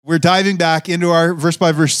We're diving back into our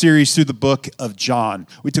verse-by-verse series through the book of John.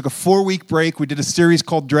 We took a 4-week break. We did a series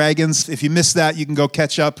called Dragons. If you missed that, you can go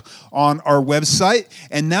catch up on our website.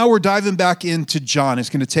 And now we're diving back into John. It's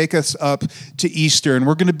going to take us up to Easter, and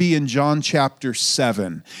we're going to be in John chapter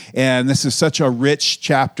 7. And this is such a rich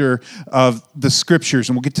chapter of the Scriptures,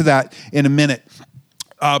 and we'll get to that in a minute.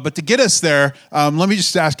 But to get us there, let me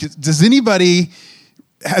just ask you,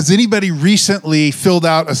 has anybody recently filled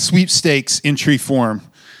out a sweepstakes entry form?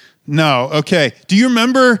 No. Okay. Do you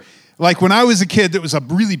remember, like when I was a kid, that was a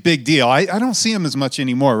really big deal. I don't see them as much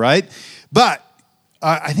anymore, right? But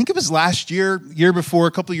I think it was last year before,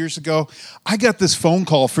 a couple of years ago, I got this phone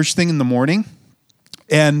call first thing in the morning,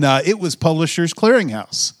 and it was Publishers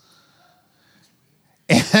Clearinghouse.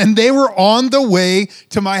 And they were on the way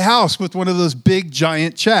to my house with one of those big,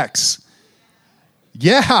 giant checks.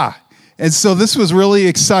 Yeah. And so this was really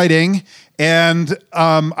exciting, and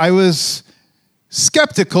I was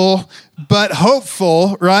skeptical, but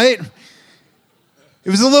hopeful, right? It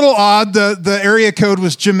was a little odd. The area code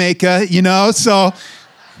was Jamaica, so.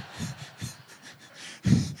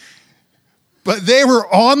 But they were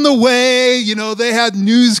on the way, they had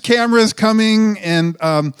news cameras coming, and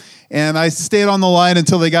I stayed on the line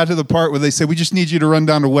until they got to the part where they said, we just need you to run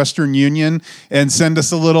down to Western Union and send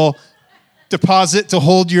us a little deposit to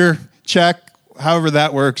hold your check, however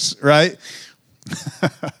that works, right?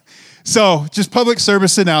 So, just public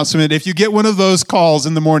service announcement. If you get one of those calls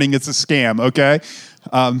in the morning, it's a scam, okay?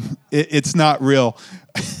 It's not real.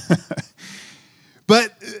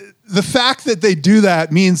 But the fact that they do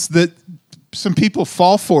that means that some people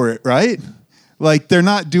fall for it, right? Like, they're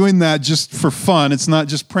not doing that just for fun. It's not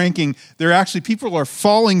just pranking. People are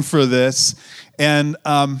falling for this, and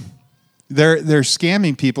they're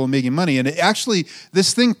scamming people and making money. And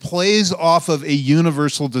this thing plays off of a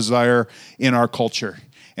universal desire in our culture.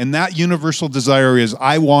 And that universal desire is,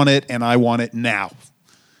 I want it, and I want it now.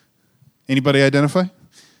 Anybody identify?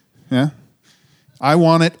 Yeah? I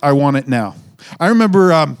want it now. I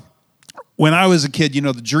remember when I was a kid,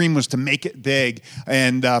 the dream was to make it big.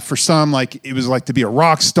 And for some, it was like to be a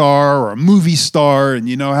rock star or a movie star and,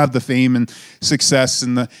 have the fame and success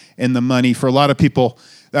and the money. For a lot of people,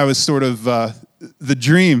 that was sort of the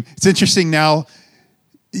dream. It's interesting now,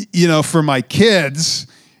 for my kids,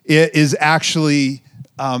 it is actually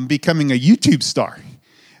becoming a YouTube star.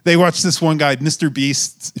 They watch this one guy, Mr.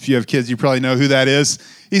 Beast. If you have kids, you probably know who that is.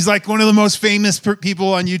 He's like one of the most famous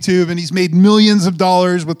people on YouTube, and he's made millions of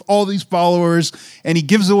dollars with all these followers, and he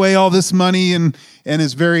gives away all this money and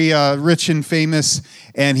is very rich and famous,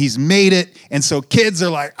 and he's made it. And so kids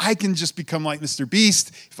are like, I can just become like Mr.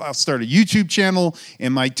 Beast if I'll start a YouTube channel,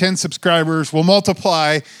 and my 10 subscribers will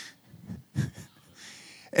multiply.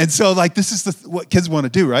 And so this is what kids want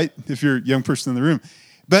to do, right? If you're a young person in the room.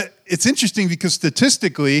 But it's interesting because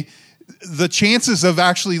statistically, the chances of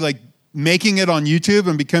actually making it on YouTube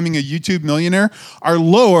and becoming a YouTube millionaire are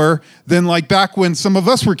lower than back when some of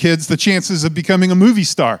us were kids, the chances of becoming a movie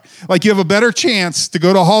star. You have a better chance to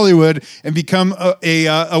go to Hollywood and become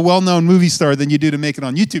a well-known movie star than you do to make it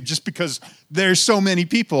on YouTube, just because there's so many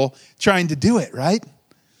people trying to do it, right?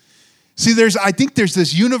 See, I think there's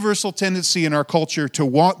this universal tendency in our culture to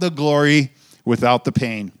want the glory without the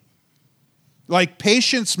pain.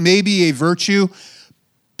 Patience may be a virtue,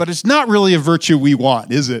 but it's not really a virtue we want,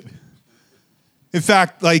 is it? In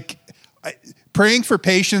fact, praying for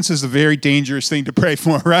patience is a very dangerous thing to pray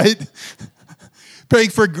for, right?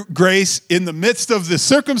 Praying for grace in the midst of the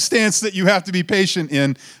circumstance that you have to be patient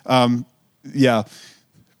in.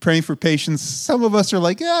 Praying for patience. Some of us are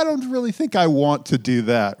I don't really think I want to do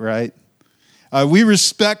that, right? We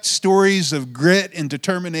respect stories of grit and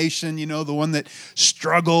determination, the one that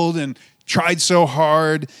struggled and tried so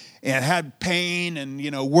hard and had pain and,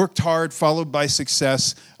 worked hard, followed by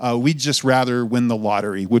success. We'd just rather win the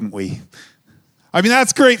lottery, wouldn't we? I mean,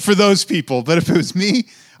 that's great for those people, but if it was me,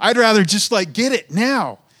 I'd rather just get it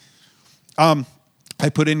now. I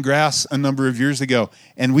put in grass a number of years ago,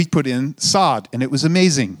 and we put in sod, and it was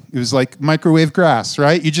amazing. It was like microwave grass,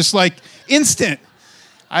 right? You just instant.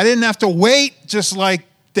 I didn't have to wait, just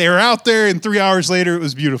they were out there, and 3 hours later, it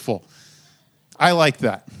was beautiful. I like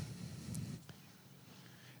that.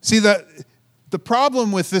 See, the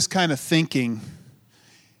problem with this kind of thinking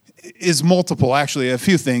is multiple, actually, a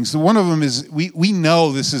few things. One of them is we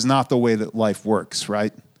know this is not the way that life works,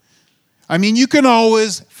 right? I mean, you can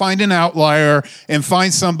always find an outlier and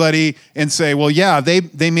find somebody and say, well, yeah,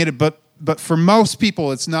 they made it, but but for most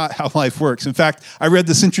people, it's not how life works. In fact, I read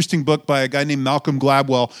this interesting book by a guy named Malcolm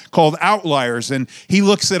Gladwell called Outliers, and he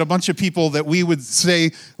looks at a bunch of people that we would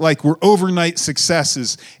say like were overnight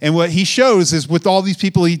successes. And what he shows is with all these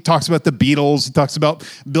people, he talks about the Beatles, he talks about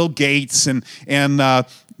Bill Gates and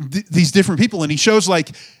these different people, and he shows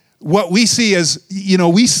like what we see as,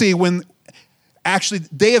 we see when actually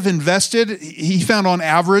they have invested, he found on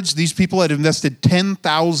average, these people had invested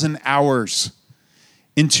 10,000 hours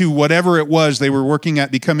into whatever it was they were working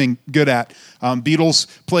at becoming good at. Beatles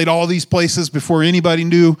played all these places before anybody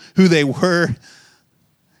knew who they were.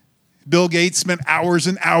 Bill Gates spent hours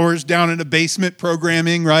and hours down in a basement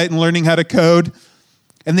programming, right, and learning how to code.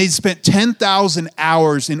 And they spent 10,000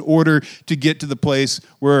 hours in order to get to the place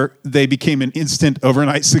where they became an instant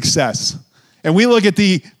overnight success. And we look at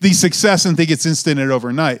the success and think it's instant and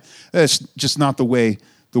overnight. That's just not the way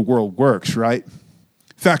the world works, right?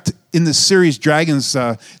 In fact, in this series,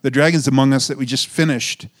 The Dragons Among Us that we just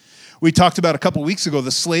finished, we talked about a couple weeks ago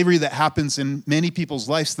the slavery that happens in many people's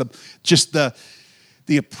lives, the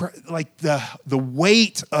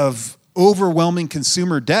weight of overwhelming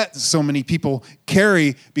consumer debt so many people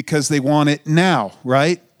carry because they want it now,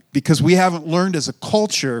 right? Because we haven't learned as a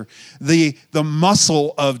culture the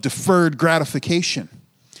muscle of deferred gratification.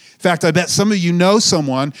 In fact, I bet some of you know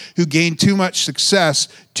someone who gained too much success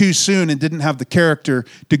too soon and didn't have the character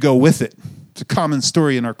to go with it. It's a common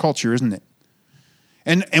story in our culture, isn't it?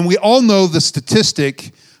 And we all know the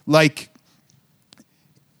statistic, like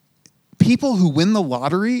people who win the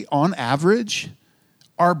lottery on average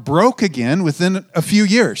are broke again within a few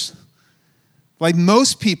years. Like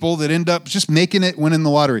most people that end up just making it winning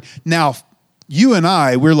the lottery. Now, you and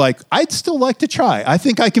we're like, I'd still like to try. I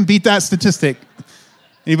think I can beat that statistic.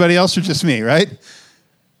 Anybody else or just me, right?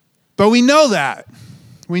 But we know that.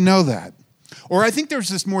 We know that. Or I think there's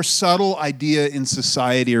this more subtle idea in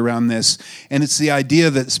society around this, and it's the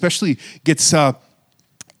idea that especially gets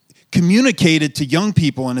communicated to young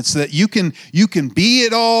people, and it's that you can be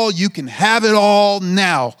it all, you can have it all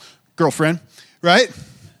now, girlfriend, right?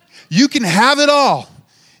 You can have it all.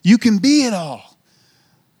 You can be it all.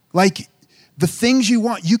 Like the things you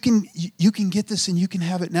want, you can get this and you can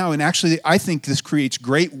have it now. And actually, I think this creates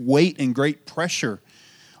great weight and great pressure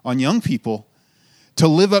on young people to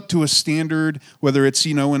live up to a standard, whether it's,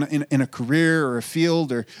 in a career or a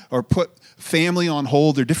field or put family on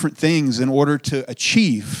hold or different things in order to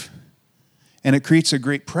achieve. And it creates a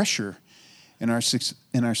great pressure in our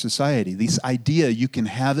society. This idea you can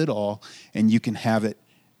have it all and you can have it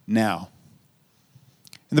now.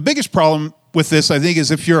 And the biggest problem with this, I think,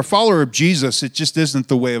 is if you're a follower of Jesus, it just isn't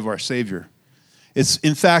the way of our Savior. It's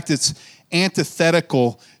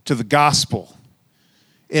antithetical to the gospel.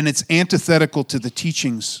 And it's antithetical to the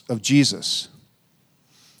teachings of Jesus.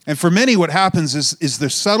 And for many, what happens is the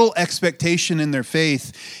subtle expectation in their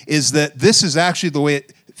faith is that this is actually the way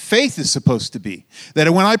faith is supposed to be. That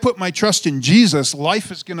when I put my trust in Jesus,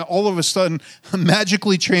 life is going to all of a sudden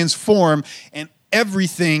magically transform and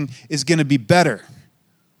everything is going to be better.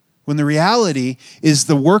 When the reality is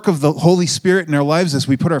the work of the Holy Spirit in our lives as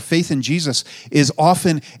we put our faith in Jesus is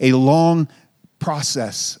often a long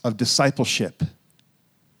process of discipleship.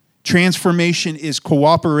 Transformation is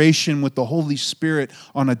cooperation with the Holy Spirit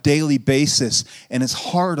on a daily basis, and it's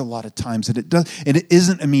hard a lot of times, and it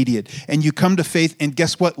isn't immediate. And you come to faith, and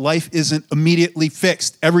guess what? Life isn't immediately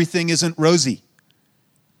fixed. Everything isn't rosy.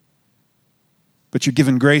 But you're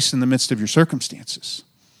given grace in the midst of your circumstances.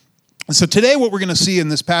 And so today what we're going to see in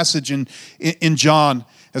this passage in John,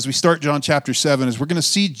 as we start John chapter 7, is we're going to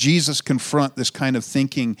see Jesus confront this kind of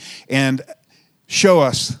thinking and show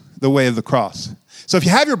us the way of the cross. So if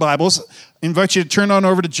you have your Bibles, I invite you to turn on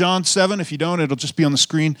over to John 7. If you don't, it'll just be on the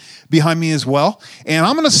screen behind me as well. And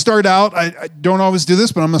I'm going to start out, I don't always do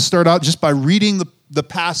this, but I'm going to start out just by reading the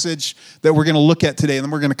passage that we're going to look at today, and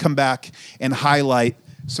then we're going to come back and highlight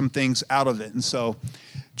some things out of it. And so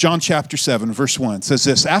John chapter 7, verse 1 says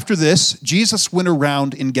this: After this, Jesus went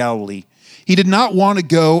around in Galilee. He did not want to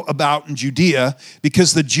go about in Judea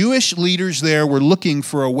because the Jewish leaders there were looking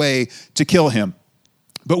for a way to kill him.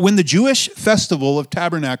 But when the Jewish festival of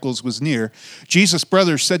tabernacles was near, Jesus'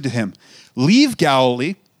 brothers said to him, "Leave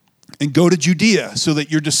Galilee and go to Judea so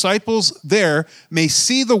that your disciples there may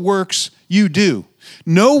see the works you do.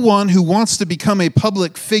 No one who wants to become a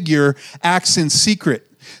public figure acts in secret.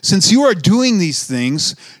 Since you are doing these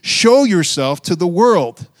things, show yourself to the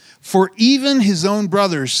world." For even his own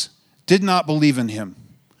brothers did not believe in him.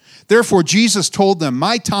 Therefore, Jesus told them,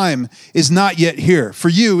 "My time is not yet here. For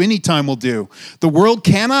you, any time will do. The world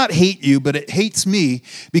cannot hate you, but it hates me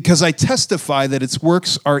because I testify that its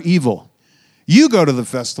works are evil. You go to the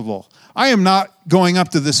festival. I am not going up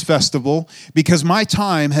to this festival because my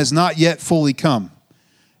time has not yet fully come.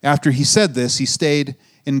 After he said this, he stayed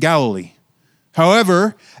in Galilee.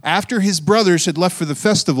 However, after his brothers had left for the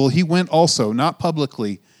festival, he went also, not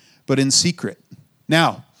publicly, but in secret.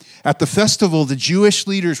 Now, at the festival, the Jewish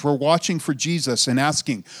leaders were watching for Jesus and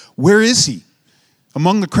asking, "Where is he?"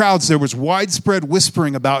 Among the crowds, there was widespread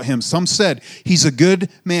whispering about him. Some said, "He's a good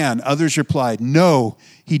man." Others replied, "No,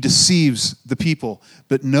 he deceives the people."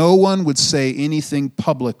 But no one would say anything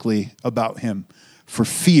publicly about him for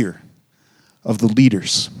fear of the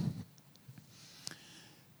leaders.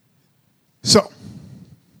 So,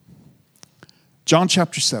 John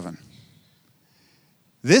chapter 7.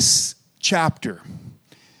 This chapter,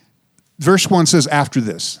 verse 1 says, "After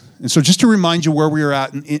this." And so just to remind you where we are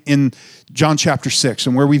at in John chapter 6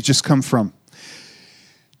 and where we've just come from.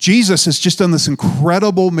 Jesus has just done this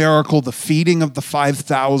incredible miracle, the feeding of the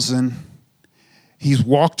 5,000. He's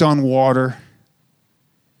walked on water.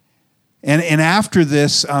 And after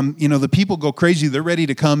this, the people go crazy. They're ready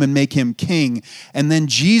to come and make him king. And then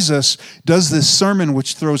Jesus does this sermon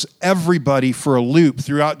which throws everybody for a loop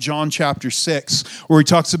throughout John chapter 6, where he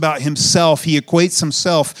talks about himself. He equates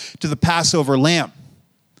himself to the Passover lamb.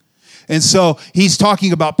 And so he's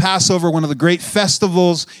talking about Passover, one of the great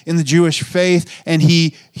festivals in the Jewish faith, and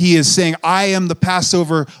he is saying, "I am the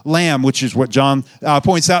Passover lamb," which is what John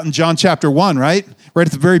points out in John chapter 1, right? Right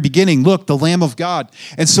at the very beginning, look, the Lamb of God.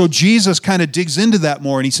 And so Jesus kind of digs into that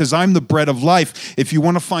more, and he says, "I'm the bread of life." If you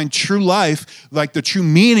want to find true life, like the true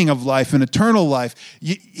meaning of life and eternal life,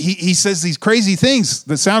 he says these crazy things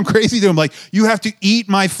that sound crazy to him, like, "You have to eat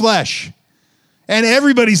my flesh." And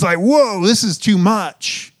everybody's like, "Whoa, this is too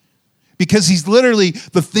much." Because he's literally,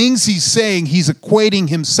 the things he's saying, he's equating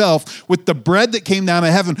himself with the bread that came down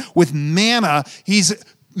to heaven, with manna. He's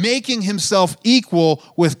making himself equal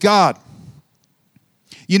with God.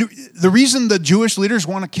 You know, the reason the Jewish leaders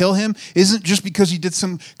want to kill him isn't just because he did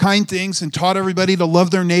some kind things and taught everybody to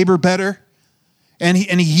love their neighbor better, and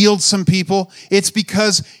he healed some people. It's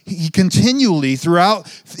because he continually, throughout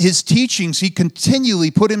his teachings, he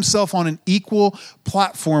continually put himself on an equal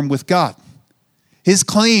platform with God. His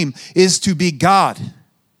claim is to be God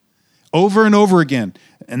over and over again.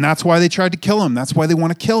 And that's why they tried to kill him. That's why they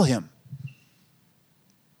want to kill him.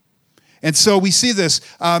 And so we see this.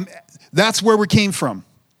 That's where we came from.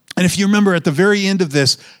 And if you remember at the very end of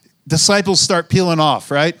this, disciples start peeling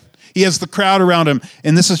off, right? He has the crowd around him,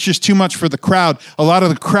 and this is just too much for the crowd. A lot of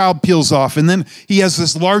the crowd peels off, and then he has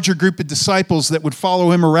this larger group of disciples that would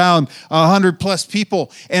follow him around, 100 plus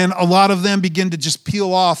people, and a lot of them begin to just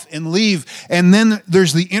peel off and leave. And then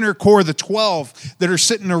there's the inner core, the 12, that are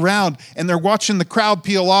sitting around, and they're watching the crowd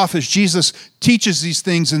peel off as Jesus teaches these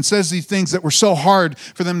things and says these things that were so hard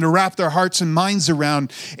for them to wrap their hearts and minds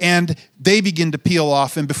around, and they begin to peel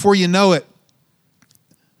off, and before you know it,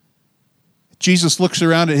 Jesus looks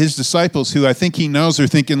around at his disciples, who I think he knows are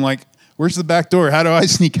thinking like, "Where's the back door? How do I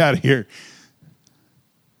sneak out of here?"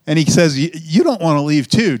 And he says, "You don't want to leave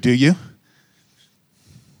too, do you?"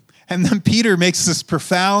 And then Peter makes this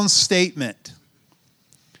profound statement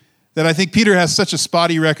that I think Peter has such a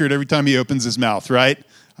spotty record every time he opens his mouth, right?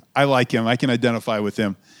 I like him. I can identify with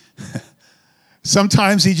him.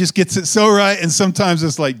 Sometimes he just gets it so right, and sometimes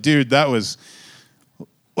it's like, dude, that was...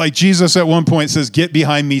 Like Jesus at one point says, "Get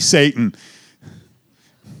behind me, Satan."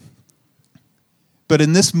 But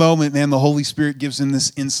in this moment, man, the Holy Spirit gives him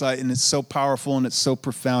this insight, and it's so powerful and it's so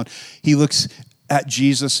profound. He looks at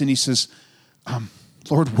Jesus and he says,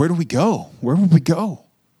 "Lord, where do we go? Where would we go?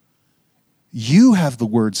 You have the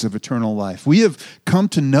words of eternal life. We have come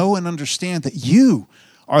to know and understand that you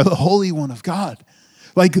are the Holy One of God."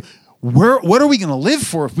 Like, what are we going to live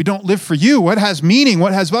for if we don't live for you? What has meaning?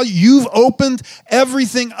 What has value? You've opened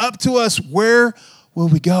everything up to us. Where will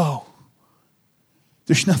we go?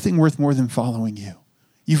 There's nothing worth more than following you.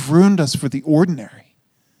 You've ruined us for the ordinary.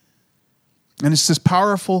 And it's this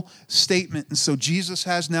powerful statement. And so Jesus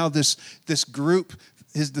has now this group,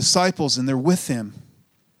 his disciples, and they're with him.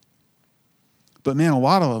 But man, a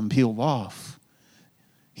lot of them peeled off.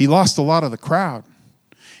 He lost a lot of the crowd.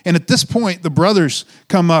 And at this point, the brothers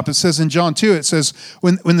come up. It says in John 2, it says,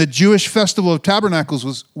 when the Jewish festival of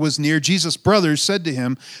tabernacles was near, Jesus' brothers said to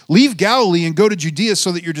him, "Leave Galilee and go to Judea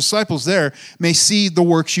so that your disciples there may see the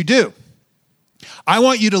works you do." I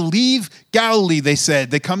want you to leave Galilee, they said.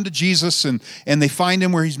 They come to Jesus and they find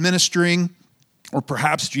him where he's ministering, or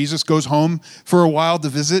perhaps Jesus goes home for a while to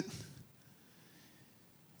visit.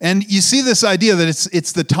 And you see this idea that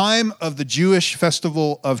it's the time of the Jewish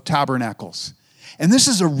festival of tabernacles. And this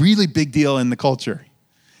is a really big deal in the culture.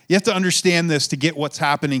 You have to understand this to get what's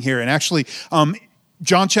happening here. And actually,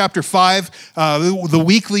 John chapter 5, the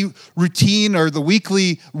weekly routine or the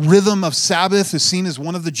weekly rhythm of Sabbath is seen as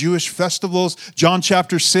one of the Jewish festivals. John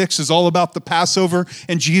chapter 6 is all about the Passover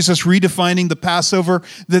and Jesus redefining the Passover,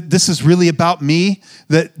 that this is really about me,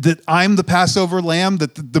 that I'm the Passover lamb,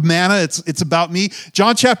 that the manna, it's about me.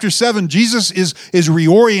 John chapter 7, Jesus is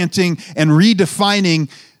reorienting and redefining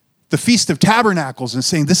the Feast of Tabernacles and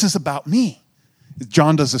saying, this is about me.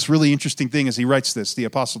 John does this really interesting thing as he writes this, the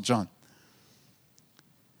Apostle John.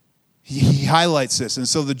 He highlights this. And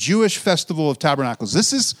so the Jewish Festival of Tabernacles,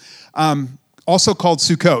 this is also called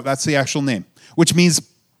Sukkot. That's the actual name, which means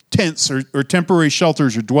tents or temporary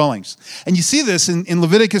shelters or dwellings. And you see this in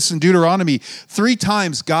Leviticus and Deuteronomy. 3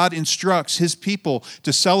 times God instructs his people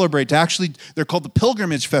to celebrate, they're called the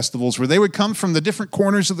pilgrimage festivals, where they would come from the different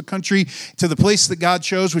corners of the country to the place that God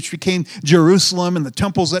chose, which became Jerusalem and the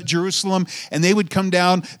temples at Jerusalem. And they would come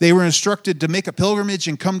down. They were instructed to make a pilgrimage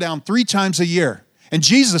and come down 3 times a year. And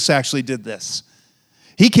Jesus actually did this.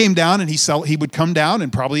 He came down and he would come down,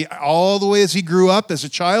 and probably all the way as he grew up as a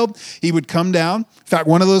child, he would come down. In fact,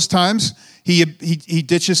 one of those times, he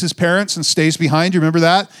ditches his parents and stays behind. You remember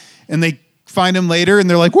that? And they find him later, and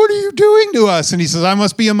they're like, "What are you doing to us?" And he says, "I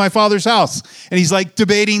must be in my Father's house." And he's like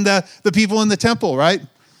debating the people in the temple, right?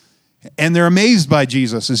 And they're amazed by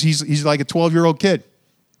Jesus as he's like a 12-year-old kid.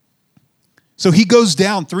 So he goes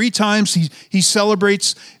down 3 times. He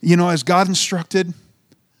celebrates, as God instructed.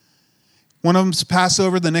 One of them's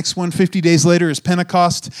Passover. The next one, 50 days later, is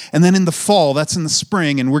Pentecost. And then in the fall, that's in the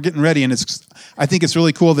spring, and we're getting ready. And I think it's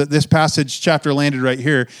really cool that this passage chapter landed right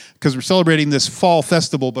here, because we're celebrating this fall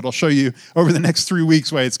festival, but I'll show you over the next 3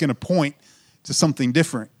 weeks why it's going to point to something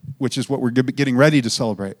different, which is what we're getting ready to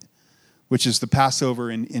celebrate, which is the Passover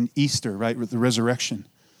and Easter, right, with the resurrection.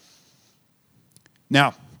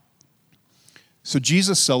 Now, so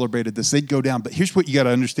Jesus celebrated this. They'd go down. But here's what you got to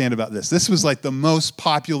understand about this. This was like the most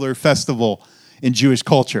popular festival in Jewish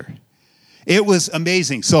culture. It was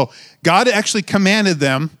amazing. So God actually commanded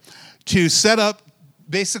them to set up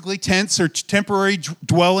basically tents or temporary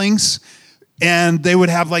dwellings. And they would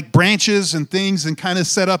have like branches and things and kind of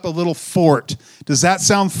set up a little fort. Does that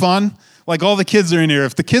sound fun? Like all the kids are in here.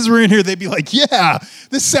 If the kids were in here, they'd be like, yeah,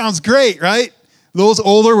 this sounds great, right? Those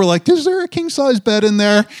older were like, is there a king-size bed in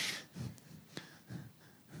there?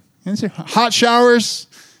 Hot showers,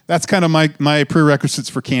 that's kind of my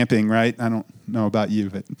prerequisites for camping, right? I don't know about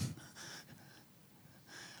you, but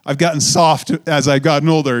I've gotten soft as I've gotten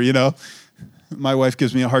older, My wife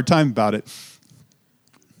gives me a hard time about it.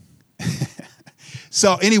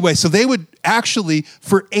 So anyway, so they would actually,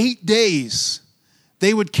 for 8 days,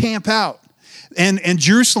 they would camp out. And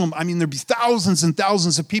Jerusalem, there'd be thousands and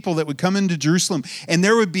thousands of people that would come into Jerusalem. And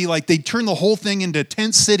there would be they'd turn the whole thing into a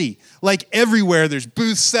tent city. Like everywhere, there's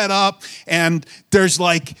booths set up. And there's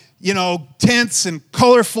tents and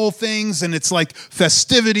colorful things. And it's like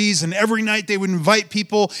festivities. And every night they would invite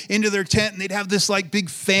people into their tent. And they'd have this big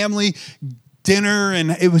family dinner.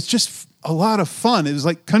 And it was just a lot of fun. It was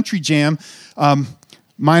like country jam,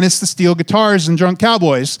 minus the steel guitars and drunk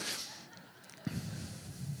cowboys.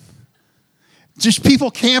 Just people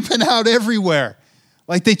camping out everywhere.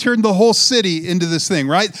 Like they turned the whole city into this thing,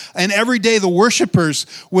 right? And every day the worshipers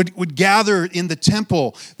would gather in the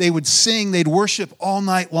temple. They would sing, they'd worship all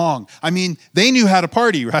night long. They knew how to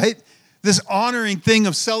party, right? This honoring thing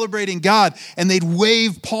of celebrating God. And they'd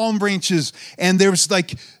wave palm branches. And there was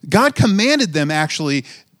God commanded them actually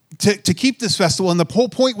to keep this festival. And the whole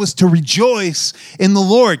point was to rejoice in the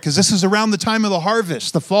Lord, because this is around the time of the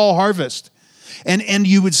harvest, the fall harvest. And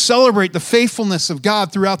you would celebrate the faithfulness of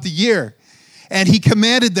God throughout the year. And he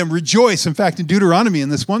commanded them, rejoice. In fact, in Deuteronomy, in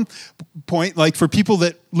this one point, for people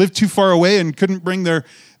that lived too far away and couldn't bring their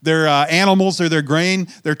animals or their grain,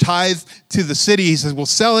 their tithe to the city, he says, well,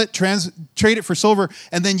 sell it, trade it for silver,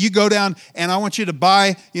 and then you go down and I want you to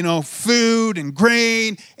buy, food and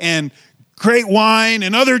grain and great wine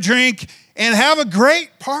and other drink and have a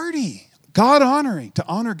great party. God honoring, to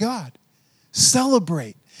honor God.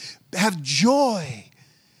 Celebrate. Have joy.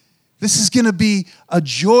 This is going to be a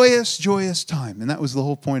joyous, joyous time. And that was the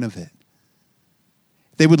whole point of it.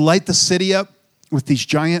 They would light the city up with these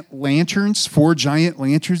giant lanterns, 4 giant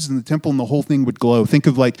lanterns in the temple, and the whole thing would glow. Think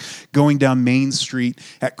of going down Main Street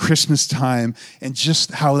at Christmas time and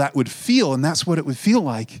just how that would feel. And that's what it would feel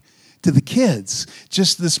like to the kids.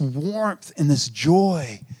 Just this warmth and this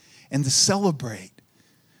joy and to celebrate.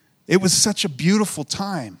 It was such a beautiful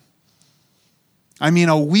time.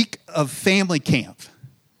 A week of family camp.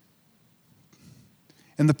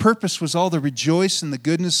 And the purpose was all to rejoice in the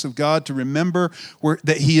goodness of God, to remember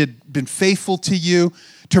that he had been faithful to you,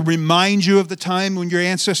 to remind you of the time when your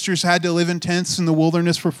ancestors had to live in tents in the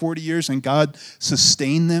wilderness for 40 years and God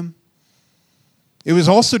sustained them. It was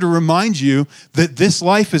also to remind you that this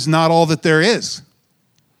life is not all that there is,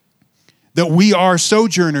 that we are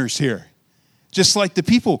sojourners here. Just like the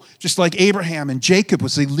people, just like Abraham and Jacob,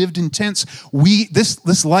 as they lived in tents,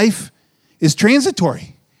 this life is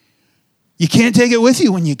transitory. You can't take it with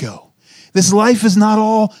you when you go. This life is not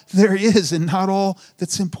all there is and not all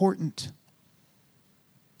that's important.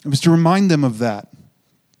 It was to remind them of that.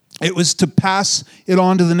 It was to pass it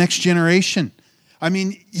on to the next generation. I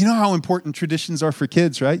mean, you know how important traditions are for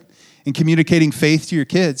kids, right? In communicating faith to your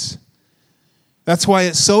kids. That's why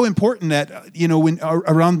it's so important that, when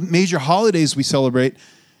around major holidays we celebrate,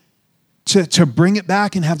 to bring it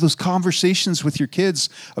back and have those conversations with your kids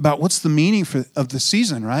about what's the meaning of the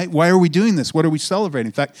season, right? Why are we doing this? What are we celebrating?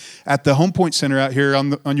 In fact, at the Home Point Center out here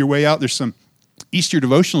on your way out, there's some Easter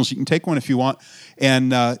devotionals. You can take one if you want.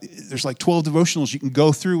 And there's like 12 devotionals you can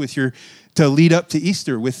go through to lead up to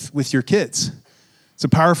Easter with your kids. It's a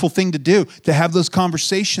powerful thing to do, to have those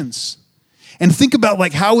conversations. And think about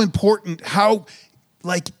like how important, how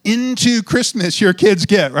like into Christmas your kids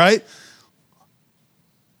get, right?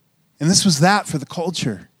 And this was that for the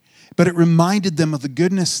culture. But it reminded them of the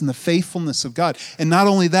goodness and the faithfulness of God. And not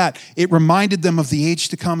only that, it reminded them of the age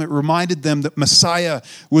to come. It reminded them that Messiah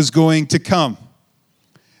was going to come.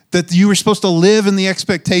 That you were supposed to live in the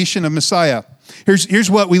expectation of Messiah. Here's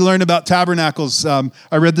what we learned about tabernacles. I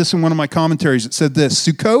read this in one of my commentaries. It said this: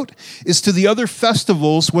 Sukkot is to the other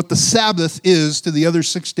festivals what the Sabbath is to the other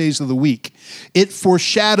 6 days of the week. It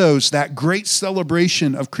foreshadows that great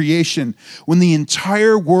celebration of creation when the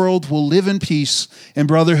entire world will live in peace and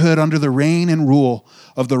brotherhood under the reign and rule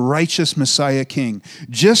of the righteous Messiah King.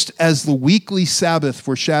 Just as the weekly Sabbath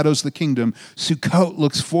foreshadows the kingdom, Sukkot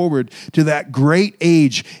looks forward to that great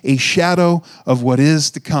age, a shadow of what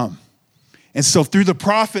is to come. And so through the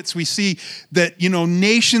prophets, we see that,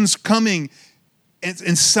 nations coming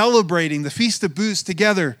and celebrating the Feast of Booths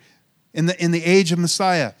together in the age of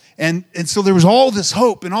Messiah. And so there was all this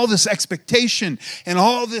hope and all this expectation and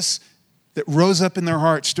all this that rose up in their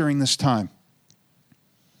hearts during this time.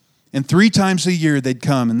 And 3 times a year they'd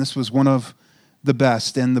come, and this was one of the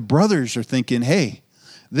best. And the brothers are thinking, hey,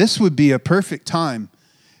 this would be a perfect time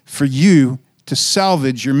for you to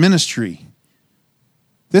salvage your ministry.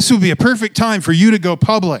 This would be a perfect time for you to go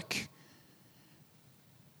public.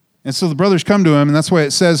 And so the brothers come to him, and that's why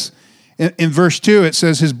it says in verse 2, it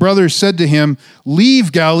says, his brothers said to him,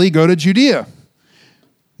 leave Galilee, go to Judea.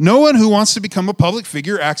 No one who wants to become a public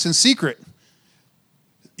figure acts in secret.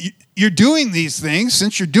 You're doing these things.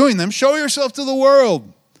 Since you're doing them, show yourself to the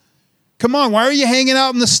world. Come on, why are you hanging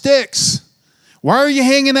out in the sticks? Why are you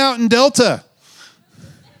hanging out in Delta?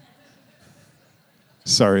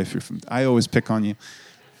 Sorry if you're from, I always pick on you.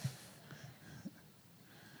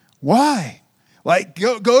 Why? Like,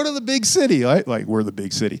 go to the big city. Like we're the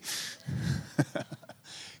big city.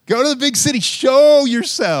 Go to the big city. Show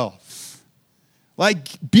yourself. Like,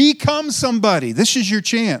 become somebody. This is your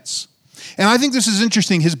chance. And I think this is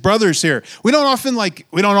interesting. His brothers here. We don't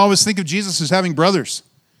always think of Jesus as having brothers.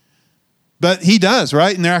 But he does,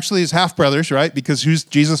 right? And they're actually his half-brothers, right? Because who's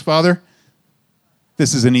Jesus' father?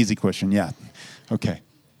 This is an easy question, yeah. Okay.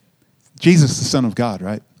 Jesus, the Son of God,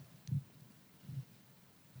 right?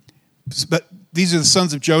 But these are the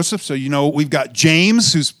sons of Joseph. So, we've got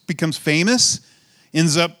James, who becomes famous,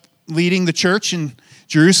 ends up leading the church in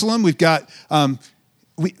Jerusalem. We've got,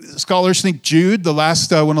 scholars think Jude, one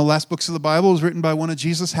of the last books of the Bible, was written by one of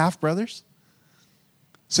Jesus' half-brothers.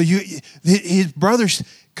 So his brothers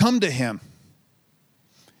come to him,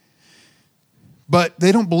 but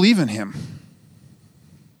they don't believe in him.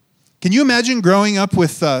 Can you imagine growing up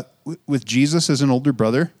with Jesus as an older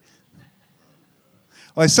brother?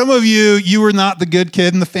 Like some of you were not the good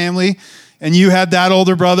kid in the family, and you had that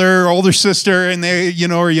older brother or older sister, and they,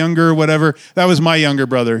 are younger or whatever. That was my younger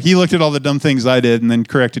brother. He looked at all the dumb things I did and then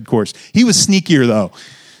corrected course. He was sneakier, though.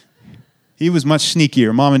 He was much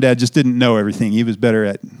sneakier. Mom and dad just didn't know everything. He was better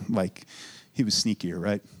at, he was sneakier,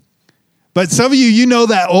 right? But some of you know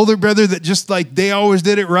that older brother that just they always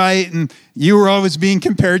did it right, and you were always being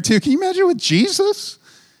compared to. Can you imagine with Jesus?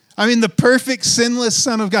 I mean, the perfect, sinless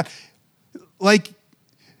Son of God.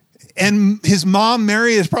 And his mom,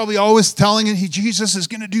 Mary, is probably always telling him, Jesus is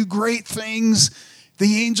going to do great things.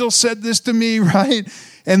 The angel said this to me, right?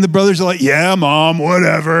 And the brothers are like, yeah, Mom,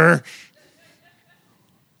 whatever.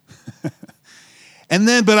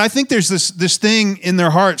 But I think there's this thing in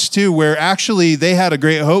their hearts too, where actually they had a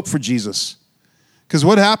great hope for Jesus. Because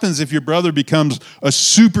what happens if your brother becomes a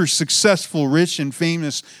super successful, rich, and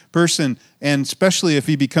famous person, and especially if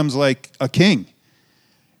he becomes like a king?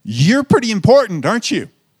 You're pretty important, aren't you?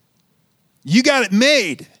 You got it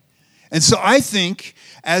made. And so I think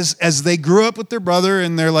as they grew up with their brother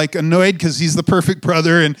and they're like annoyed because he's the perfect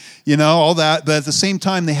brother and, you know, all that. But at the same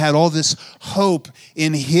time, they had all this hope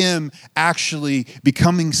in him actually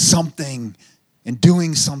becoming something and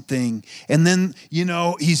doing something. And then, you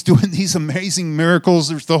know, he's doing these amazing miracles.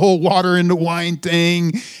 There's the whole water into wine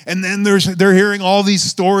thing. And then they're hearing all these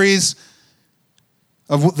stories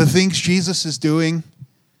of what the things Jesus is doing.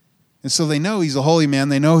 And so they know he's a holy man.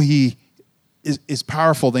 They know he is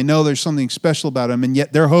powerful. They know there's something special about him. And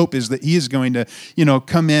yet their hope is that he is going to, you know,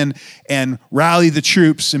 come in and rally the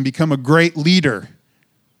troops and become a great leader.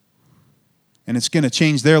 And it's going to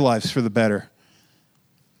change their lives for the better.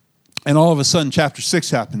 And all of a sudden, chapter 6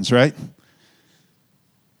 happens, right?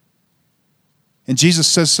 And Jesus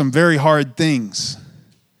says some very hard things.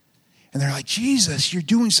 And they're like, Jesus, you're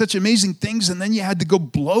doing such amazing things, and then you had to go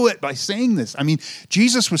blow it by saying this. I mean,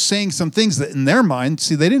 Jesus was saying some things that in their mind,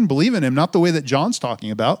 see, they didn't believe in him, not the way that John's talking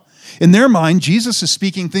about. In their mind, Jesus is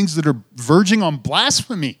speaking things that are verging on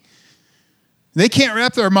blasphemy. They can't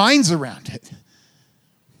wrap their minds around it.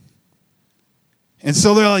 And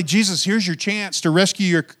so they're like, Jesus, here's your chance to rescue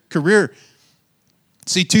your career.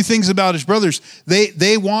 See, two things about his brothers.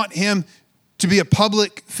 They want him to be a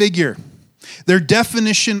public figure. Their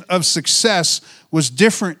definition of success was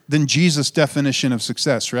different than Jesus' definition of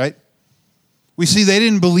success, right? We see they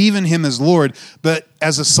didn't believe in him as Lord, but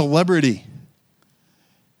as a celebrity,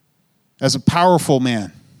 as a powerful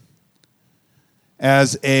man,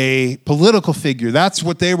 as a political figure. That's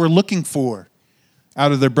what they were looking for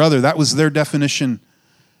out of their brother. That was their definition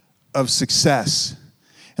of success.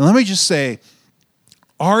 And let me just say,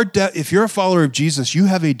 if you're a follower of Jesus, you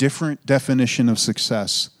have a different definition of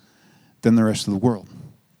success than the rest of the world.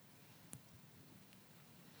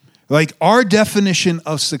 Like, our definition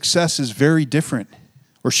of success is very different,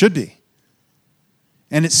 or should be.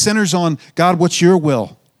 And it centers on, God, what's your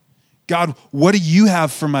will? God, what do you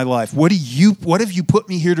have for my life? What have you put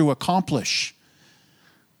me here to accomplish?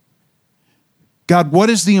 God, what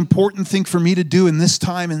is the important thing for me to do in this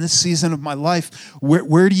time, in this season of my life?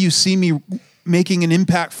 Where do you see me making an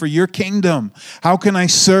impact for your kingdom? How can I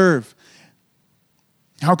serve?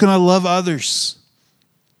 How can I love others?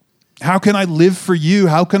 How can I live for you?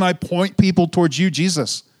 How can I point people towards you,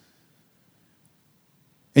 Jesus?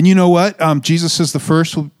 And you know what? Jesus says the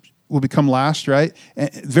first will become last, right?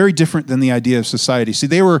 Very different than the idea of society. See,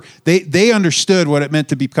 they understood what it meant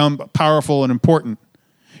to become powerful and important.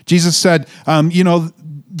 Jesus said,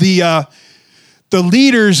 the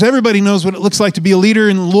leaders, everybody knows what it looks like to be a leader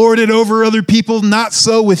and lord it over other people. Not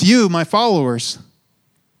so with you, my followers.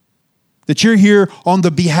 That you're here on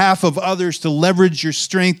the behalf of others to leverage your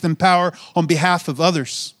strength and power on behalf of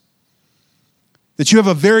others. That you have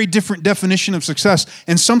a very different definition of success.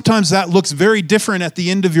 And sometimes that looks very different at the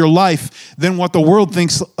end of your life than what the world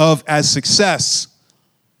thinks of as success.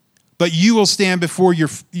 But you will stand before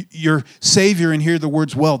your Savior and hear the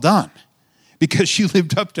words, well done. Because you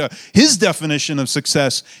lived up to his definition of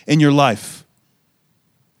success in your life.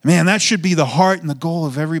 Man, that should be the heart and the goal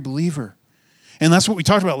of every believer. And that's what we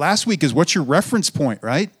talked about last week, is what's your reference point,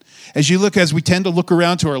 right? As we tend to look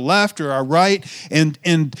around to our left or our right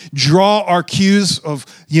and draw our cues of,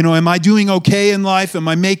 am I doing okay in life? Am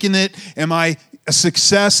I making it? Am I a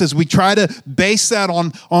success? As we try to base that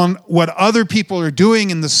on what other people are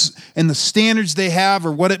doing and the standards they have,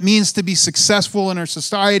 or what it means to be successful in our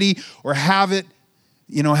society, or have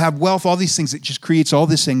wealth, all these things, it just creates all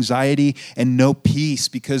this anxiety and no peace,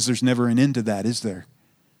 because there's never an end to that, is there?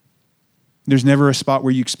 There's never a spot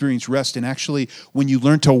where you experience rest. And actually, when you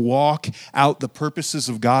learn to walk out the purposes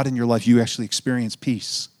of God in your life, you actually experience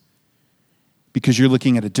peace. Because you're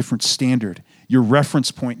looking at a different standard. Your reference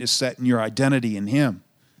point is set in your identity in him.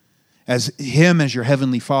 As him as your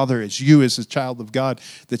heavenly Father, as you as a child of God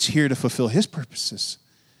that's here to fulfill his purposes.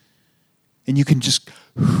 And you can just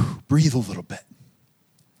breathe a little bit.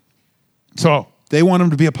 So, they want him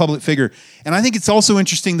to be a public figure. And I think it's also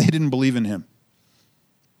interesting they didn't believe in him.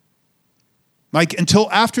 Like, until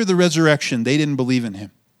after the resurrection, they didn't believe in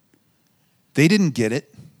him. They didn't get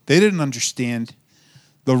it. They didn't understand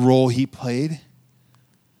the role he played.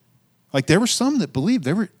 Like, there were some that believed.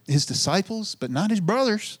 They were his disciples, but not his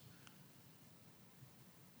brothers.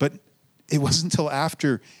 But it wasn't until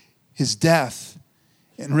after his death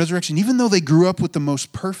and resurrection, even though they grew up with the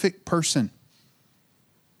most perfect person,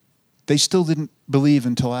 they still didn't believe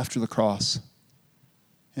until after the cross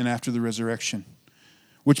and after the resurrection.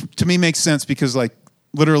 Which to me makes sense, because like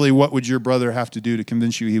Literally, what would your brother have to do to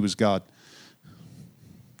convince you he was God?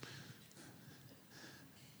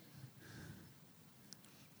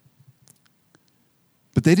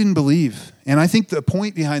 But they didn't believe. And I think the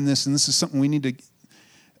point behind this, and this is something we need to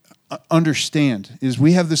understand, is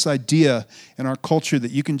we have this idea in our culture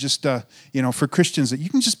that you can just, for Christians, that you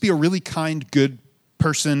can just be a really kind, good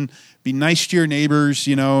person, be nice to your neighbors,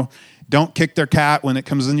 don't kick their cat when it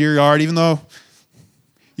comes into your yard, even though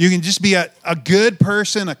you can just be a good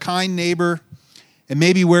person, a kind neighbor, and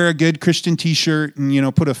maybe wear a good Christian t-shirt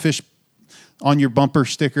and, put a fish on your bumper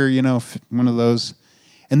sticker, one of those.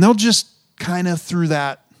 And they'll just kind of through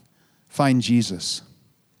that find Jesus.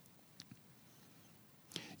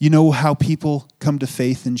 You know how people come to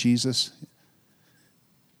faith in Jesus?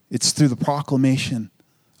 It's through the proclamation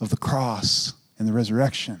of the cross and the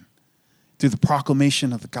resurrection, through the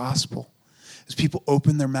proclamation of the gospel. As people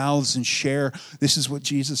open their mouths and share, this is what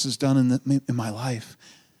Jesus has done in my life.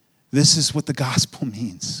 This is what the gospel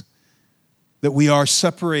means. That we are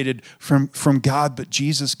separated from God, but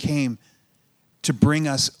Jesus came to bring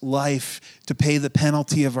us life, to pay the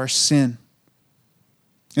penalty of our sin.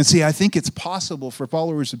 And see, I think it's possible for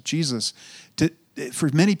followers of Jesus for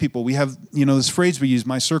many people, we have, this phrase we use,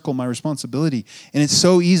 my circle, my responsibility. And it's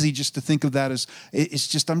so easy just to think of that as,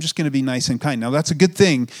 I'm just going to be nice and kind. Now, that's a good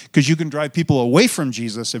thing because you can drive people away from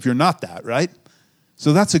Jesus if you're not that, right?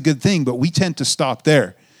 So that's a good thing, but we tend to stop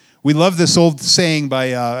there. We love this old saying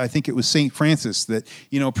by, I think it was St. Francis, that,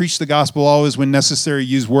 preach the gospel always when necessary,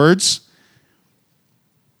 use words.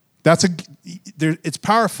 It's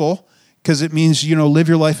powerful, because it means, live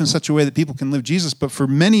your life in such a way that people can live Jesus. But for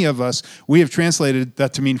many of us, we have translated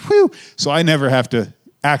that to mean, so I never have to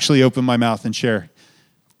actually open my mouth and share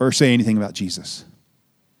or say anything about Jesus.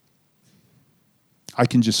 I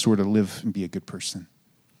can just sort of live and be a good person.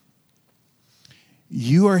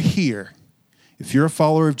 You are here. If you're a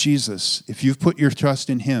follower of Jesus, if you've put your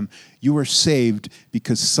trust in him, you are saved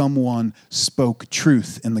because someone spoke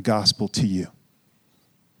truth in the gospel to you.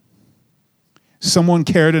 Someone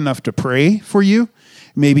cared enough to pray for you,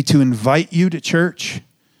 maybe to invite you to church,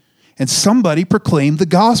 and somebody proclaimed the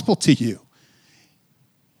gospel to you.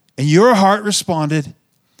 And your heart responded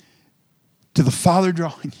to the Father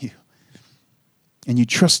drawing you, and you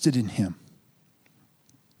trusted in him.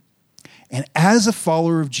 And as a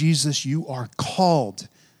follower of Jesus, you are called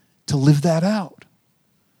to live that out.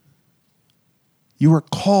 You are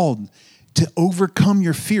called to overcome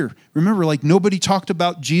your fear. Remember, nobody talked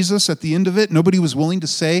about Jesus at the end of it. Nobody was willing to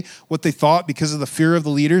say what they thought because of the fear of the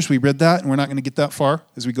leaders. We read that, and we're not going to get that far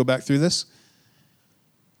as we go back through this.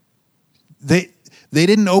 They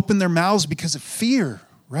didn't open their mouths because of fear,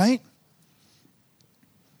 right?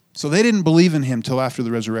 So they didn't believe in him till after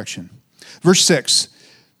the resurrection. Verse 6,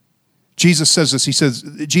 Jesus says this. He says,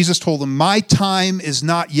 Jesus told them, my time is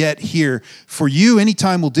not yet here. For you, any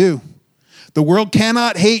time will do. The world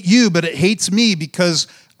cannot hate you, but it hates me because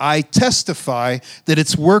I testify that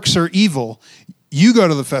its works are evil. You go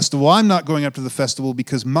to the festival. I'm not going up to the festival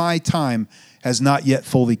because my time has not yet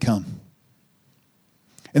fully come.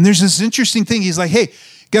 And there's this interesting thing. He's like, hey,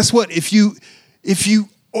 guess what? If you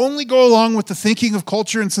only go along with the thinking of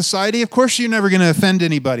culture and society, of course you're never going to offend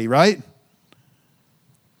anybody, right?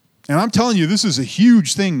 And I'm telling you, this is a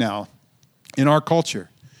huge thing now in our culture.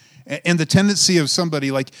 And the tendency of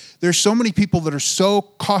somebody, there's so many people that are so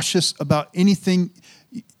cautious about anything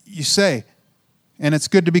you say. And it's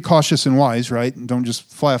good to be cautious and wise, right? And don't just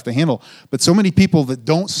fly off the handle. But so many people that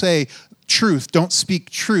don't say truth, don't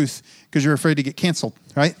speak truth because you're afraid to get canceled,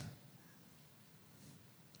 right?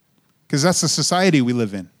 Because that's the society we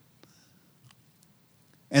live in.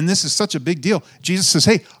 And this is such a big deal. Jesus says,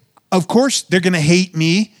 hey, of course they're going to hate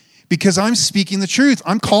me because I'm speaking the truth.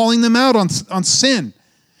 I'm calling them out on sin.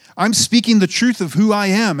 I'm speaking the truth of who I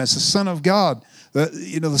am as the Son of God,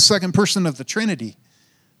 the second person of the Trinity.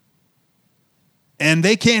 And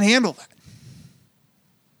they can't handle that.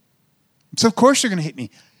 So of course they're going to hate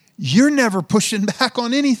me. You're never pushing back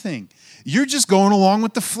on anything. You're just going along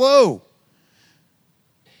with the flow.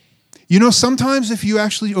 Sometimes if you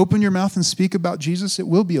actually open your mouth and speak about Jesus, it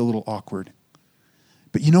will be a little awkward.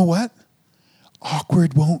 But you know what?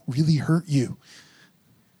 Awkward won't really hurt you.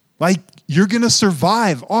 You're going to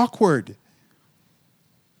survive awkward.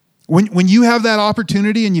 When you have that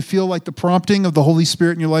opportunity and you feel like the prompting of the Holy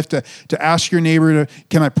Spirit in your life to ask your neighbor,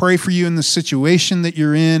 can I pray for you in the situation that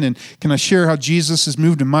you're in? And can I share how Jesus has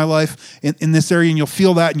moved in my life in this area? And you'll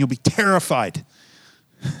feel that and you'll be terrified.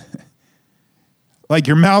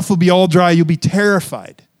 Your mouth will be all dry. You'll be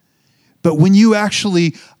terrified. But when you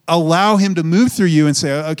actually allow him to move through you and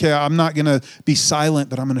say, okay, I'm not going to be silent,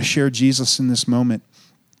 but I'm going to share Jesus in this moment.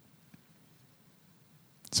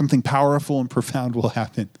 Something powerful and profound will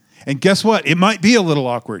happen. And guess what? It might be a little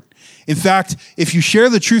awkward. In fact, if you share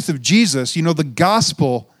the truth of Jesus, the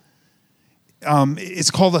gospel,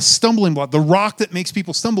 it's called a stumbling block, the rock that makes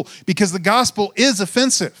people stumble, because the gospel is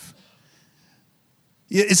offensive.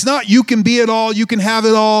 It's not you can be it all, you can have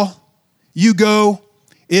it all, you go.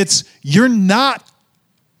 It's you're not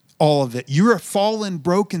all of it. You're a fallen,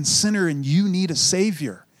 broken sinner and you need a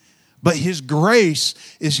Savior. But His grace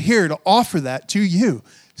is here to offer that to you.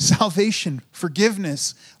 Salvation,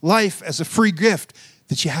 forgiveness, life as a free gift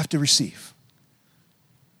that you have to receive.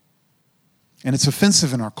 And it's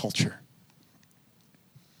offensive in our culture.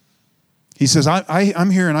 He says, I'm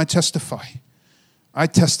here and I testify. I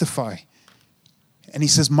testify. And He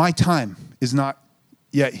says, my time is not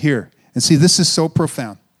yet here. And see, this is so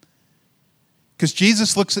profound. Because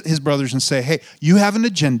Jesus looks at His brothers and say, hey, you have an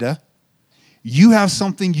agenda. You have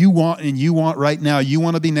something you want and you want right now. You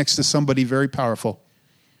want to be next to somebody very powerful.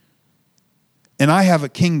 And I have a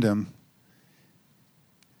kingdom.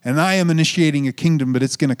 And I am initiating a kingdom, but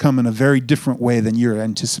it's going to come in a very different way than you're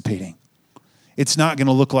anticipating. It's not going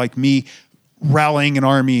to look like me rallying an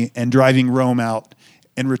army and driving Rome out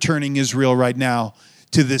and returning Israel right now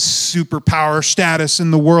to this superpower status in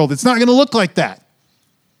the world. It's not going to look like that.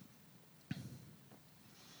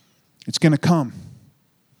 It's going to come,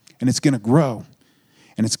 and it's going to grow,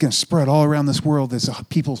 and it's going to spread all around this world as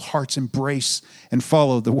people's hearts embrace and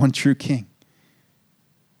follow the one true King.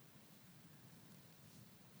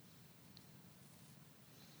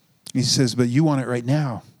 He says, but you want it right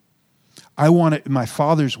now. I want it my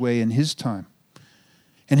Father's way in His time.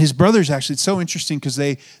 And His brothers, actually, it's so interesting because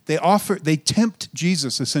they tempt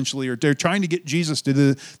Jesus, essentially, or they're trying to get Jesus to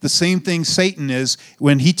do the same thing Satan is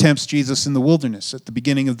when he tempts Jesus in the wilderness at the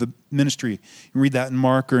beginning of the ministry. You read that in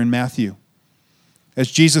Mark or in Matthew. As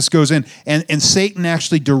Jesus goes in, and Satan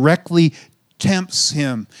actually directly tempts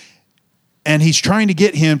Him. And he's trying to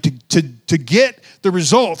get Him to get the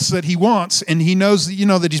results that He wants. And He knows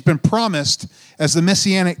that He's been promised as the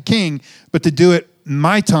Messianic King, but to do it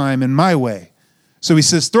my time and my way. So He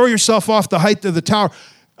says, throw yourself off the height of the tower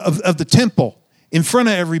of the temple in front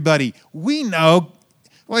of everybody. We know,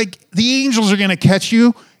 the angels are going to catch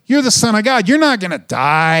you. You're the Son of God. You're not going to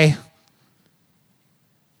die.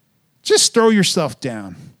 Just throw yourself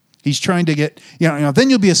down. He's trying to get, then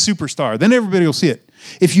you'll be a superstar. Then everybody will see it.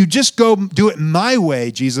 If you just go do it my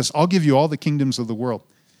way, Jesus, I'll give you all the kingdoms of the world.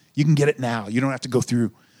 You can get it now. You don't have to go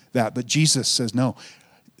through that. But Jesus says, no,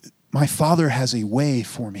 my Father has a way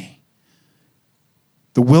for me.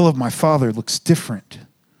 The will of my Father looks different.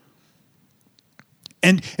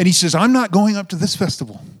 And He says, I'm not going up to this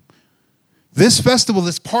festival. This festival,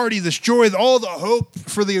 this party, this joy, all the hope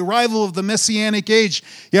for the arrival of the Messianic age,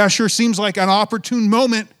 sure seems like an opportune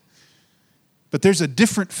moment. But there's a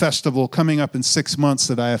different festival coming up in 6 months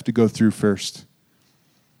that I have to go through first.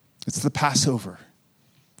 It's the Passover.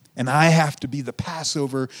 And I have to be the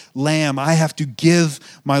Passover lamb. I have to give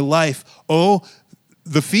my life. Oh,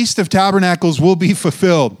 the Feast of Tabernacles will be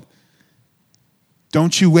fulfilled.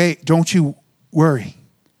 Don't you wait. Don't you worry.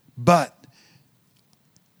 But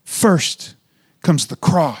first comes the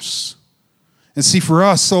cross. And see, for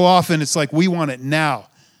us, so often it's like we want it now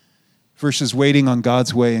versus waiting on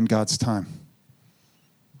God's way and God's time.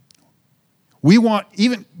 We want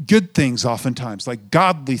even good things oftentimes, like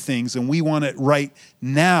godly things, and we want it right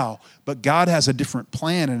now. But God has a different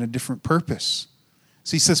plan and a different purpose.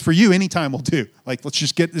 So He says, for you, any time will do. Let's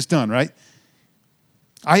just get this done, right?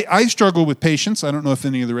 I struggle with patience. I don't know if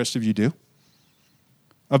any of the rest of you do.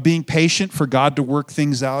 Of being patient for God to work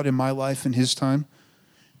things out in my life in His time.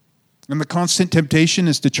 And the constant temptation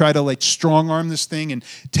is to try to strong arm this thing and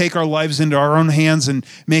take our lives into our own hands and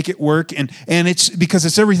make it work. And it's because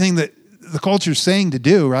it's everything that the culture is saying to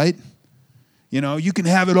do, right? You can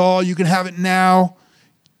have it all. You can have it now.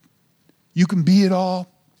 You can be it all.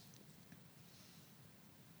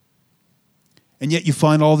 And yet you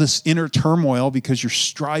find all this inner turmoil because you're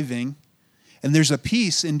striving. And there's a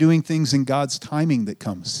peace in doing things in God's timing that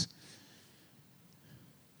comes.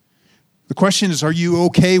 The question is, are you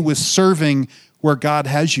okay with serving where God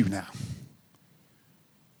has you now?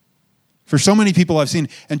 For so many people I've seen,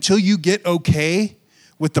 until you get okay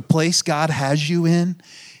with the place God has you in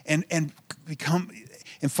and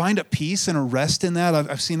find a peace and a rest in that,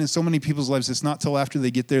 I've seen in so many people's lives, it's not till after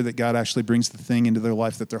they get there that God actually brings the thing into their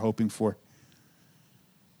life that they're hoping for.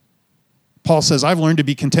 Paul says, I've learned to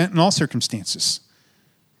be content in all circumstances.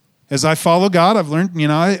 As I follow God, I've learned,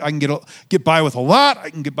 I can get by with a lot. I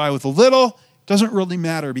can get by with a little. It doesn't really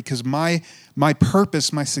matter because my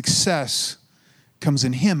purpose, my success comes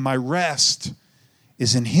in Him. My rest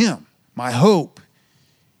is in Him. My hope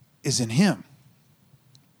is in Him.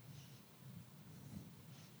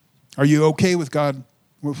 Are you okay with God,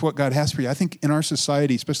 with what God has for you? I think in our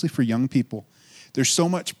society, especially for young people, there's so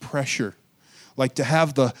much pressure, like to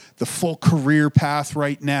have the full career path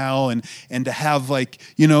right now and to have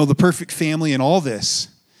the perfect family and all this.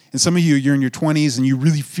 And some of you're in your 20s and you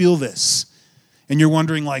really feel this. And you're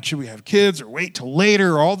wondering, should we have kids or wait till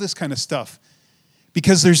later or all this kind of stuff?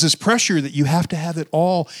 Because there's this pressure that you have to have it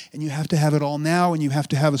all, and you have to have it all now, and you have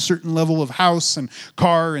to have a certain level of house and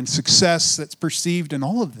car and success that's perceived and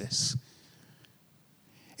all of this.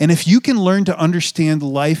 And if you can learn to understand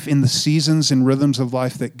life in the seasons and rhythms of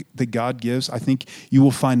life that God gives, I think you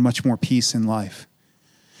will find much more peace in life.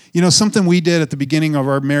 Something we did at the beginning of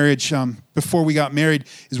our marriage, before we got married,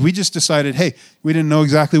 is we just decided, hey, we didn't know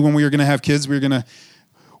exactly when we were going to have kids. We were going to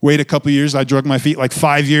wait a couple years. I drug my feet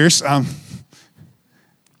 5 years.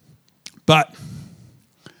 But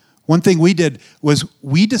one thing we did was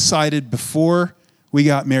we decided before we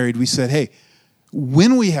got married, we said, hey,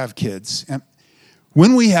 when we have kids,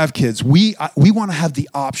 we want to have the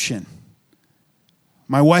option.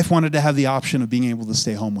 My wife wanted to have the option of being able to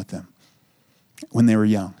stay home with them when they were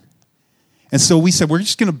young. And so we said, we're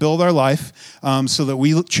just going to build our life so that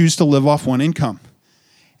we choose to live off one income.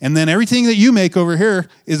 And then everything that you make over here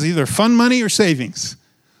is either fun money or savings.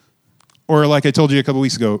 Or like I told you a couple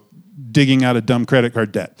weeks ago, digging out a dumb credit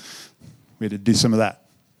card debt. We had to do some of that.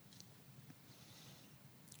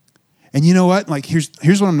 And you know what?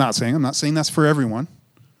 Here's what I'm not saying. I'm not saying that's for everyone.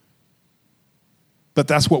 But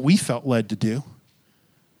that's what we felt led to do.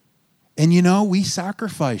 And we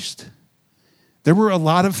sacrificed. There were a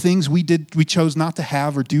lot of things we chose not to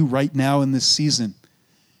have or do right now in this season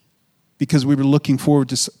because we were looking forward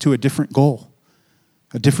to a different goal,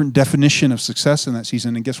 a different definition of success in that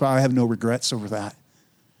season. And guess what? I have no regrets over that.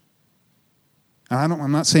 And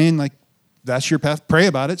I'm not saying that's your path. Pray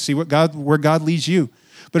about it. See where God leads you.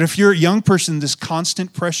 But if you're a young person, this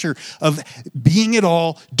constant pressure of being it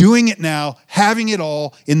all, doing it now, having it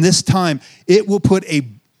all in this time, it will put a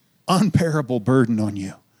unbearable burden on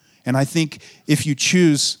you. And I think if you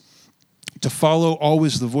choose to follow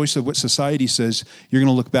always the voice of what society says, you're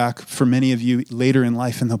going to look back for many of you later in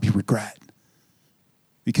life and there'll be regret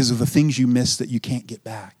because of the things you missed that you can't get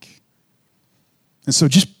back. And so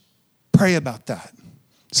just pray about that.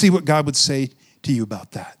 See what God would say to you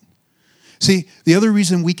about that. See, the other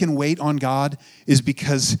reason we can wait on God is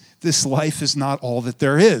because this life is not all that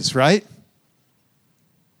there is, right?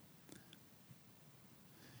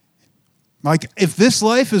 If this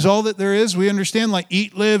life is all that there is, we understand,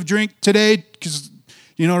 eat, live, drink today, because,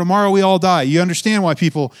 tomorrow we all die. You understand why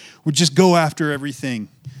people would just go after everything,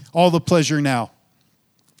 all the pleasure now.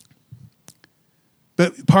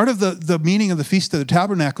 But part of the meaning of the Feast of the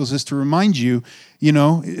Tabernacles is to remind you,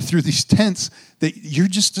 through these tents, that you're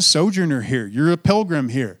just a sojourner here. You're a pilgrim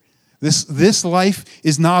here. This life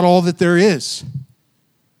is not all that there is.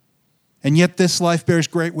 And yet this life bears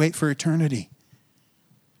great weight for eternity.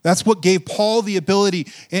 That's what gave Paul the ability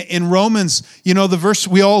in Romans, the verse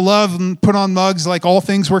we all love and put on mugs, all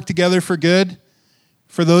things work together for good.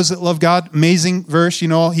 For those that love God, amazing verse,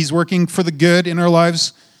 he's working for the good in our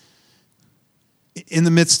lives in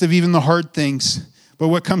the midst of even the hard things. But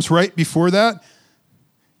what comes right before that,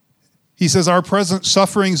 he says, our present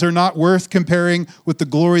sufferings are not worth comparing with the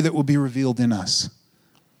glory that will be revealed in us.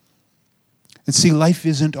 And see, life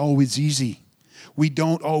isn't always easy. We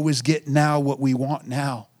don't always get now what we want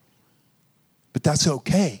now. But that's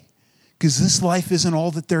okay, because this life isn't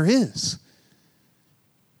all that there is.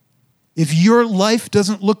 If your life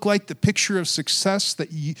doesn't look like the picture of success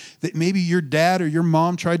that maybe your dad or your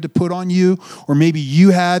mom tried to put on you, or maybe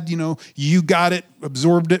you had, you got it,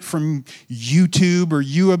 absorbed it from YouTube, or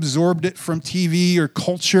you absorbed it from TV or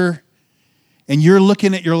culture, and you're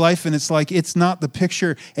looking at your life and it's not the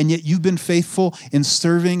picture, and yet you've been faithful in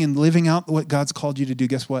serving and living out what God's called you to do,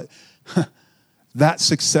 guess what? That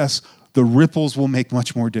success, the ripples will make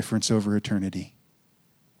much more difference over eternity.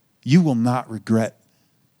 You will not regret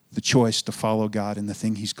the choice to follow God in the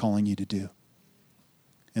thing He's calling you to do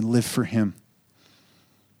and live for Him.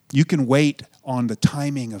 You can wait on the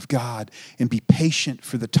timing of God and be patient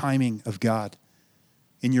for the timing of God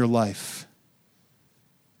in your life,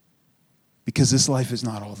 because this life is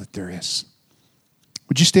not all that there is.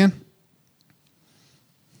 Would you stand?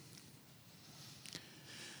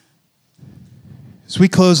 As we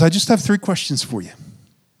close, I just have 3 questions for you.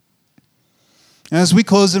 As we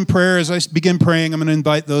close in prayer, as I begin praying, I'm going to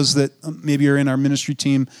invite those that maybe are in our ministry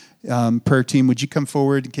team, prayer team. Would you come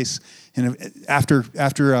forward in case, after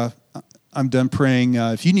I'm done praying,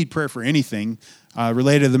 if you need prayer for anything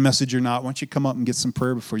related to the message or not, why don't you come up and get some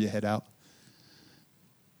prayer before you head out?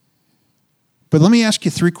 But let me ask you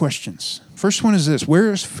 3 questions. First one is this: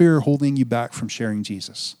 where is fear holding you back from sharing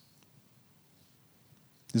Jesus?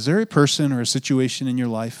 Is there a person or a situation in your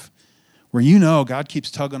life where you know God keeps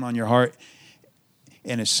tugging on your heart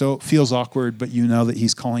and it feels awkward, but you know that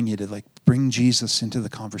he's calling you to bring Jesus into the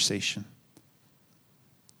conversation?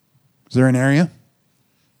 Is there an area?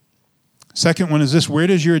 Second one is this: where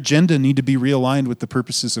does your agenda need to be realigned with the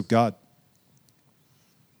purposes of God?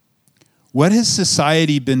 What has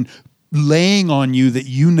society been laying on you that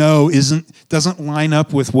you know doesn't line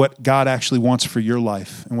up with what God actually wants for your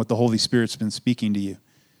life and what the Holy Spirit's been speaking to you?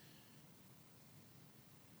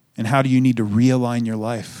 And how do you need to realign your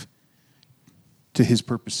life to his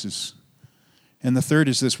purposes? And the third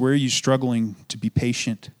is this: where are you struggling to be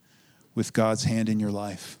patient with God's hand in your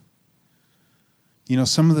life? You know,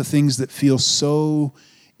 some of the things that feel so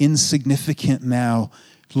insignificant now,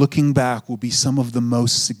 looking back, will be some of the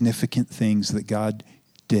most significant things that God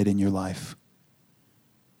did in your life.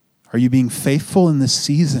 Are you being faithful in this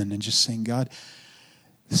season and just saying, God,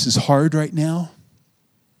 this is hard right now,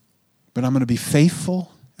 but I'm going to be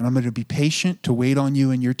faithful and I'm going to be patient to wait on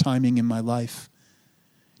you and your timing in my life,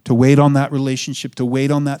 to wait on that relationship, to wait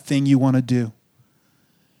on that thing you want to do,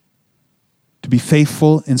 to be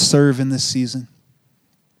faithful and serve in this season?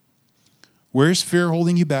 Where's fear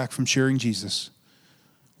holding you back from sharing Jesus?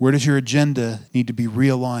 Where does your agenda need to be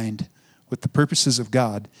realigned with the purposes of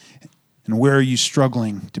God? And where are you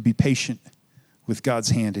struggling to be patient with God's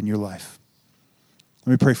hand in your life?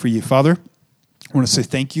 Let me pray for you. Father, I want to say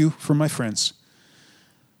thank you for my friends.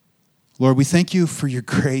 Lord, we thank you for your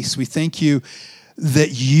grace. We thank you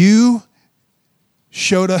that you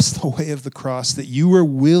showed us the way of the cross, that you were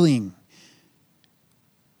willing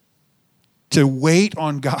to wait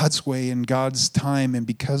on God's way and God's time. And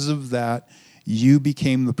because of that, you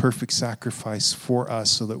became the perfect sacrifice for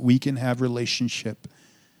us so that we can have relationship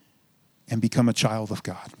and become a child of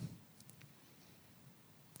God.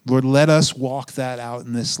 Lord, let us walk that out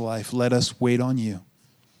in this life. Let us wait on you.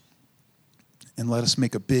 And let us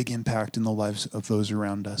make a big impact in the lives of those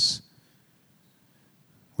around us.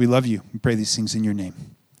 We love you. We pray these things in your name.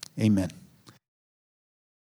 Amen.